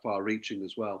far-reaching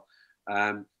as well.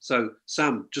 So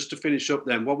Sam, just to finish up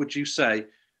then, what would you say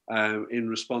in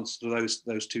response to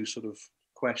those two sort of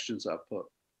questions that I've put?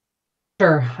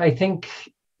 Sure. I think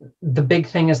the big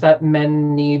thing is that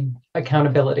men need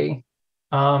accountability.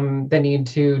 They need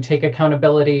to take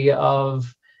accountability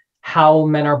of how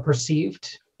men are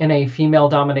perceived in a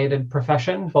female-dominated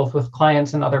profession, both with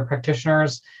clients and other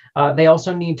practitioners. They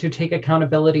also need to take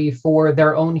accountability for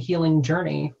their own healing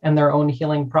journey and their own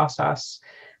healing process.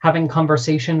 Having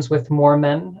conversations with more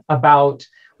men about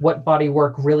what body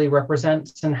work really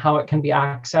represents and how it can be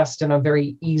accessed in a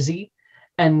very easy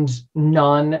and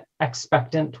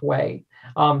non-expectant way.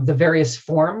 The various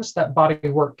forms that body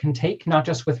work can take, not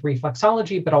just with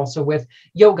reflexology, but also with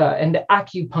yoga and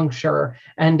acupuncture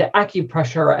and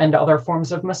acupressure and other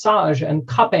forms of massage and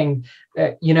cupping.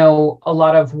 A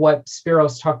lot of what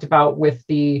Spiros talked about with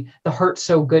the hurt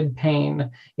so good pain,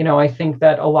 I think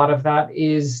that a lot of that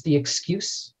is the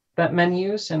excuse that men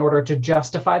use in order to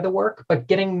justify the work, but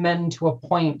getting men to a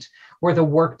point where the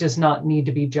work does not need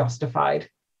to be justified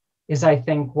is, I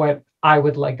think, what I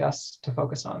would like us to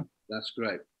focus on. That's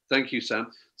great. Thank you,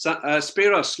 Sam.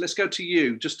 Spiros, let's go to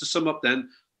you. Just to sum up then,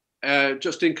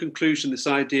 just in conclusion, this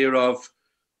idea of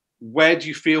where do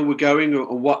you feel we're going,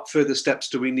 or what further steps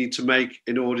do we need to make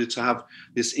in order to have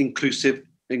this inclusivity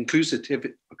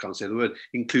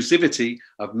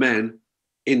of men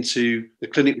into the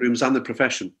clinic rooms and the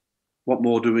profession? What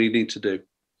more do we need to do?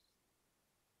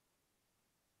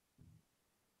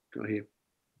 Go here.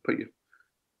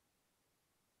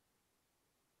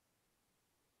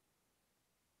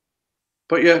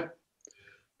 Put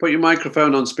your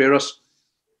microphone on, Spiros.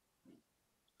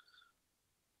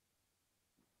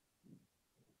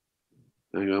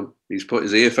 Hang on. He's put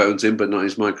his earphones in, but not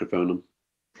his microphone on.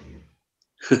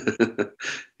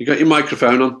 You got your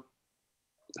microphone on?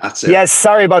 That's it. Yes,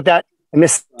 sorry about that. I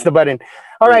missed the button.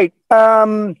 All right.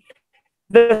 The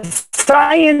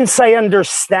science, I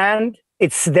understand.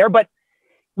 It's there, but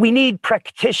we need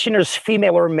practitioners,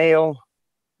 female or male,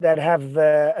 that have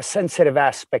a sensitive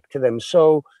aspect to them.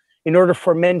 So in order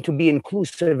for men to be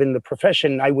inclusive in the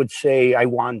profession, I would say I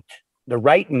want the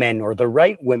right men or the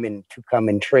right women to come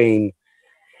and train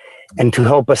and to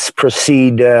help us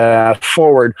proceed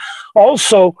forward.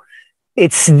 Also,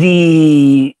 it's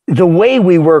the way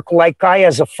we work. Like I,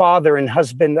 as a father and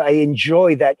husband, I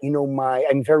enjoy that,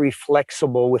 I'm very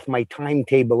flexible with my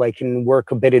timetable. I can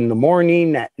work a bit in the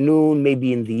morning, at noon,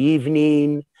 maybe in the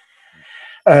evening.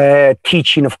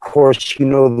 Teaching, of course,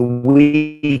 the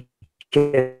weekends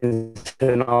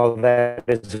and all that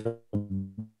is a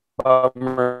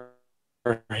bummer.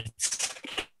 It's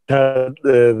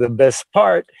the best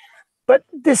part, but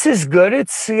this is good.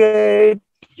 It's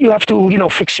you have to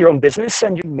fix your own business,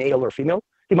 and you're male or female,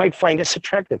 you might find this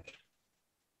attractive.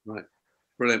 Right,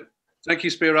 brilliant. Thank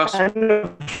you, Spiros. And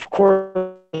of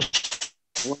course,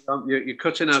 you're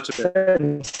cutting out a bit.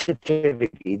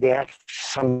 Sensitivity. They have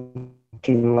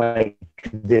something like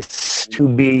this to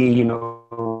be,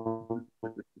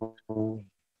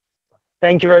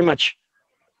 Thank you very much.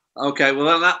 Okay,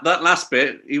 well, that last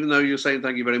bit, even though you're saying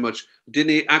thank you very much,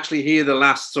 didn't actually hear the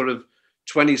last sort of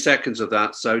 20 seconds of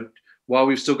that. So while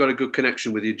we've still got a good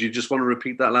connection with you, do you just want to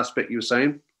repeat that last bit you were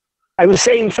saying? I was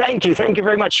saying thank you. Thank you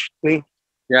very much, Lee.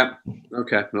 Yeah.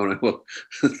 Okay. All right. Well,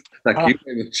 thank you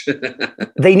very much.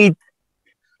 They need.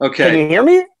 Okay. Can you hear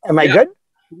me? Am I good?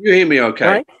 You hear me okay?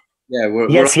 Right. Yeah.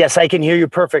 Yes, I can hear you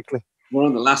perfectly. We're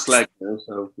on the last leg now,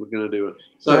 so we're going to do it.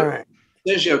 So, right.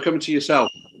 Sergio, coming to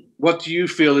yourself, what do you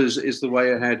feel is the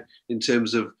way ahead in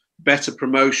terms of better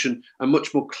promotion and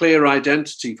much more clear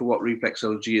identity for what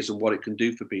reflexology is and what it can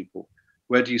do for people?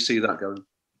 Where do you see that going?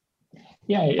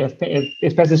 Yeah,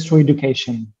 it passes through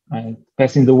education, right?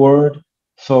 Passing the word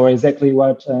for exactly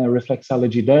what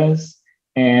reflexology does,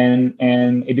 and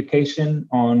education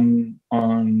on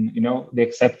the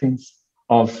acceptance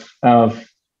of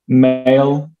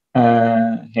male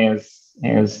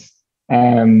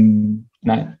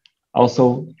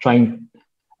also trying.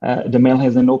 The male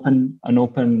has an open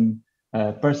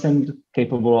person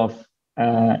capable of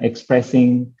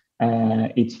expressing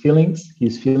his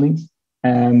feelings,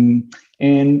 and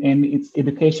it's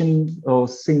education or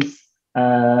since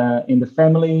in the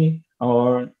family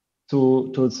or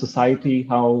to society,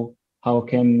 how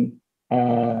can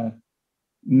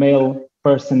male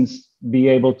persons be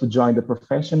able to join the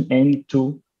profession and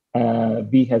to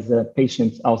be as a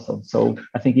patient also. So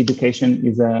I think education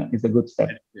is a good step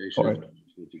for it.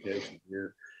 Education, yeah.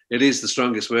 It is the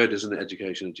strongest word, isn't it?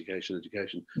 Education, education,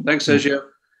 education. Thanks, Sergio.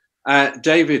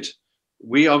 David,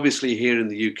 we obviously here in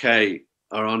the UK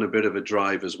are on a bit of a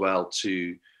drive as well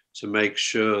to make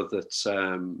sure that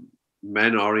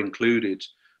men are included,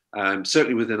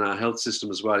 certainly within our health system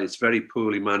as well. It's very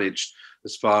poorly managed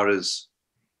as far as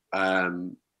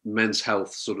men's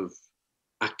health sort of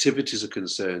activities are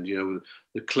concerned. You know,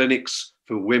 the clinics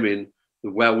for women,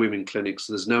 the Well Women clinics,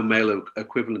 there's no male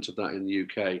equivalent of that in the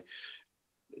UK.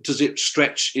 Does it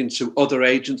stretch into other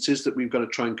agencies that we've got to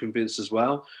try and convince as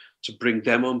well to bring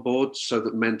them on board so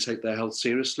that men take their health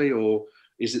seriously, or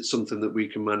is it something that we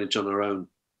can manage on our own?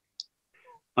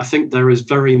 I think there is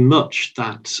very much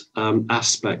that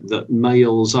aspect that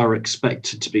males are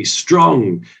expected to be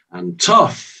strong and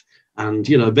tough and,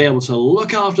 you know, be able to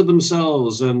look after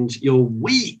themselves, and you're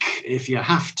weak if you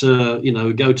have to, you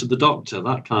know, go to the doctor,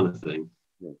 that kind of thing.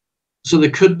 Yeah. So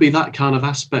there could be that kind of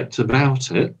aspect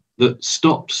about it that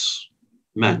stops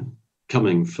men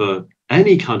coming for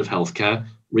any kind of healthcare,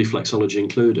 reflexology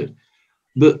included.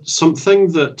 But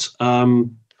something that,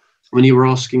 when you were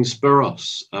asking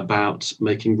Spiros about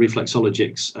making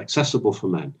reflexology accessible for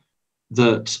men,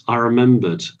 that I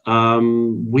remembered,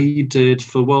 we did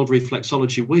for World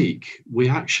Reflexology Week, we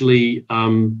actually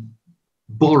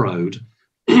borrowed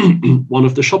one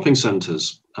of the shopping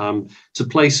centres. It's a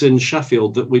place in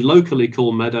Sheffield that we locally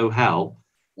call Meadow Hell.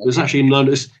 It's actually known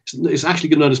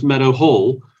as Meadow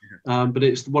Hall, but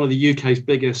it's one of the UK's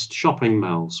biggest shopping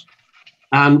malls.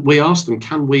 And we asked them,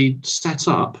 can we set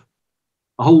up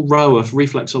a whole row of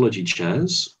reflexology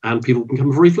chairs and people can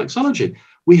come for reflexology?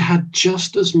 We had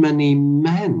just as many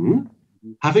men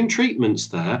having treatments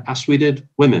there as we did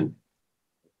women.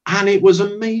 And it was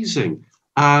amazing.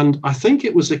 And I think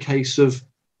it was a case of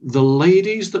the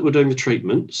ladies that were doing the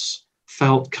treatments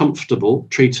felt comfortable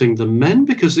treating the men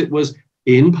because it was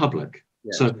in public.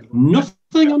 Yeah. So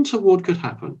nothing untoward could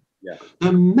happen. Yeah.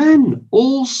 The men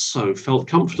also felt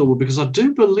comfortable because I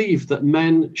do believe that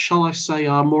men, shall I say,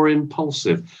 are more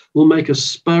impulsive, will make a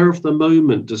spur of the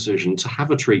moment decision to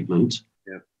have a treatment,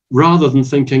 yeah, rather than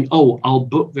thinking, oh, I'll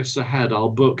book this ahead, I'll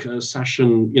book a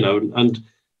session, you know, and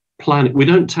plan it. We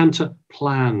don't tend to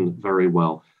plan very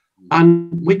well.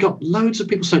 And we got loads of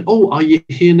people saying, oh, are you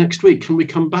here next week? Can we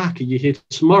come back? Are you here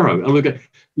tomorrow? And we go,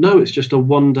 no, it's just a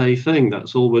one-day thing.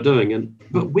 That's all we're doing.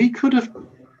 But we could have,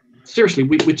 seriously,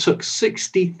 we took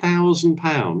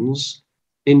 £60,000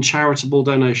 in charitable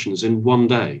donations in one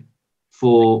day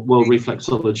for World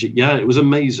Reflexology. Yeah, it was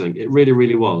amazing. It really,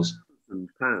 really was.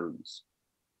 Pounds.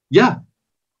 Yeah.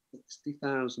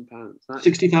 £60,000.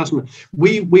 60,000.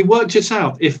 We worked it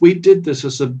out. If we did this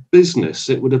as a business,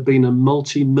 it would have been a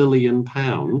multi-million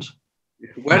pound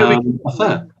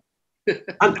affair.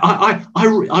 And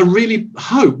I really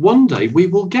hope one day we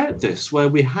will get this where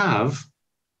we have,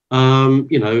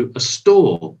 you know, a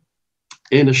store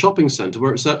in a shopping centre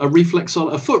where it's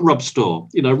a foot rub store,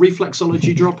 you know,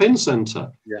 reflexology drop-in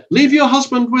centre. Yeah. Leave your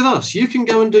husband with us. You can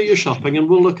go and do your shopping, and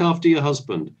we'll look after your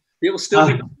husband. He'll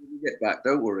still get back.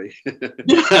 Don't worry.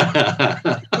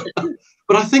 Yeah.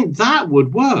 But I think that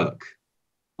would work.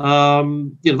 You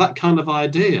know, that kind of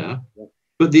idea. Yeah.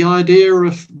 But the idea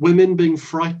of women being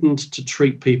frightened to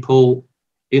treat people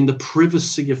in the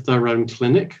privacy of their own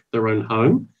clinic, their own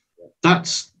home,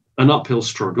 that's an uphill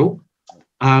struggle.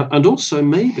 And also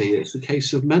maybe it's a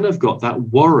case of men have got that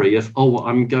worry of, oh,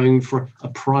 I'm going for a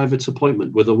private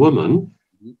appointment with a woman.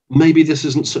 Maybe this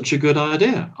isn't such a good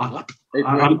idea.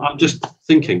 I'm just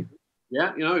thinking.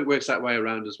 Yeah, you know, it works that way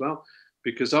around as well.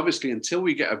 Because obviously until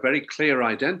we get a very clear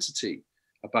identity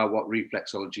about what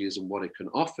reflexology is and what it can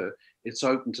offer, it's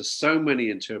open to so many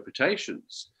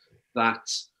interpretations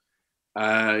that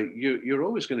you're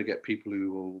always going to get people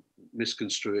who will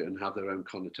misconstrue it and have their own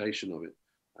connotation of it.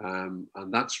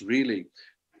 And that's really,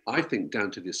 I think, down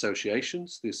to the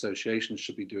associations. The associations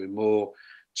should be doing more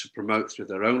to promote through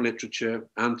their own literature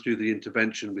and through the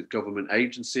intervention with government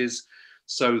agencies,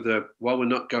 so that while we're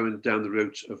not going down the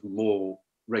route of more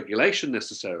regulation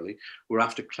necessarily, we're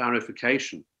after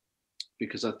clarification,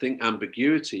 because I think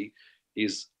ambiguity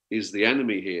is the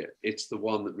enemy here. It's the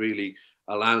one that really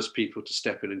allows people to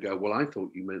step in and go, well, I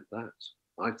thought you meant that.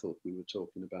 I thought we were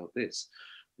talking about this.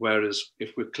 Whereas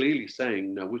if we're clearly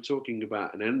saying, no, we're talking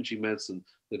about an energy medicine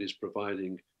that is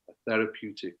providing a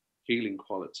therapeutic healing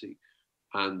quality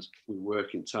and we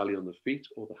work entirely on the feet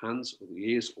or the hands or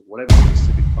the ears or whatever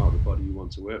specific part of the body you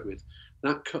want to work with,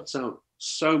 that cuts out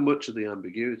so much of the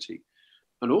ambiguity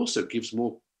and also gives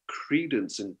more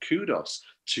credence and kudos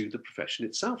to the profession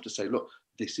itself to say, look,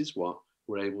 this is what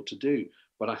we're able to do.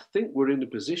 But I think we're in a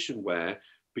position where,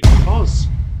 because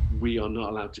we are not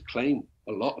allowed to claim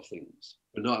a lot of things,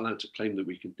 we're not allowed to claim that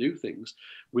we can do things,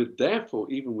 we're therefore,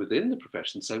 even within the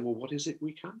profession, saying, well, what is it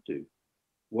we can do?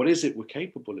 What is it we're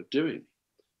capable of doing?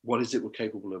 What is it we're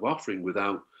capable of offering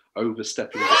without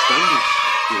overstepping the standards,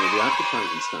 the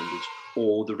advertising standards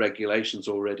or the regulations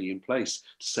already in place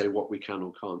to say what we can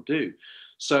or can't do?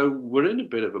 So we're in a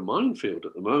bit of a minefield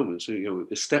at the moment. So,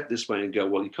 we step this way and go,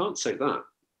 well, you can't say that.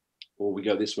 Or we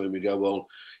go this way and we go, well,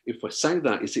 if I say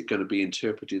that, is it going to be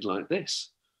interpreted like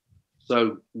this?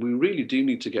 So we really do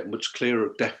need to get much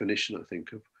clearer definition, I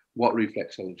think, of what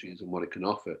reflexology is and what it can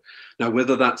offer. Now,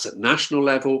 whether that's at national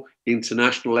level,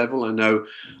 international level, I know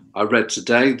I read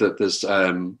today that there's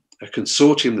a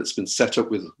consortium that's been set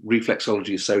up with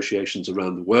reflexology associations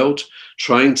around the world,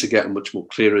 trying to get a much more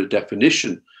clearer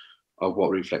definition of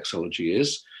what reflexology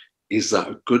is. Is that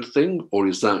a good thing, or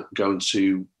is that going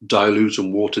to dilute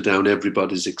and water down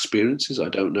everybody's experiences? I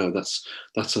don't know.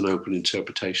 That's an open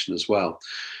interpretation as well.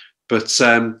 But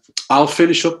I'll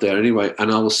finish up there anyway,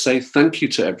 and I will say thank you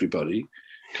to everybody,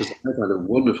 because I've had a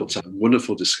wonderful time,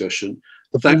 wonderful discussion.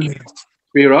 Thank you,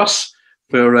 Spiros,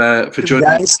 for joining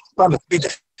us.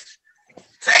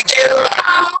 Thank you.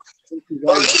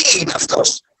 Of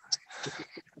course.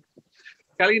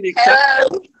 Kalinik.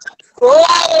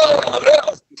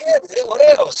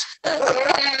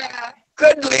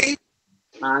 Good lead.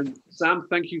 And Sam,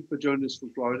 thank you for joining us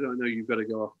from Florida. I know you've got to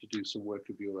go off to do some work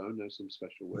of your own, some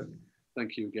special work.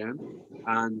 Thank you again.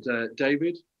 And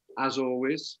David, as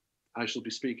always, I shall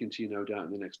be speaking to you no doubt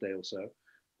in the next day or so.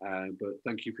 But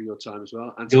thank you for your time as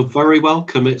well. And you're very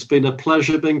welcome. It's been a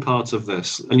pleasure being part of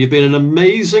this. And you've been an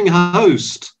amazing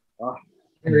host.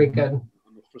 Very good.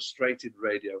 I'm a frustrated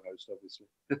radio host, obviously.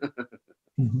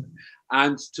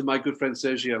 And to my good friend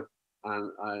Sergio,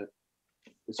 and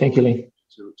thank you, Lee.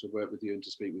 To work with you and to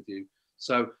speak with you.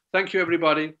 So thank you,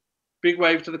 everybody. Big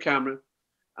wave to the camera.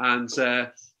 And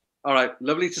all right,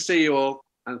 lovely to see you all.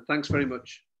 And thanks very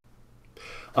much.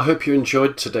 I hope you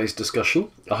enjoyed today's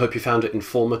discussion. I hope you found it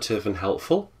informative and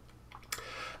helpful.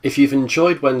 If you've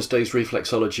enjoyed Wednesday's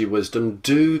Reflexology Wisdom,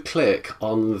 do click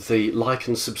on the like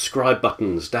and subscribe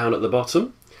buttons down at the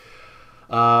bottom.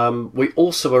 We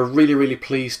also are really, really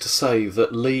pleased to say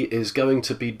that Lee is going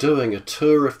to be doing a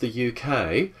tour of the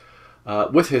UK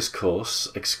with his course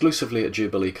exclusively at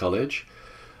Jubilee College.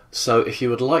 So if you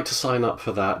would like to sign up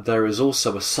for that, there is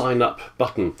also a sign up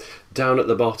button down at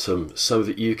the bottom so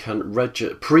that you can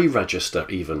pre-register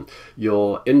even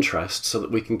your interest, so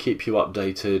that we can keep you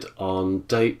updated on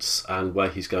dates and where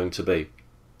he's going to be.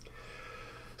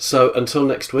 So until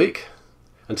next week,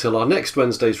 until our next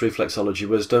Wednesday's Reflexology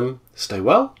Wisdom, stay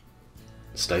well,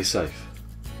 stay safe.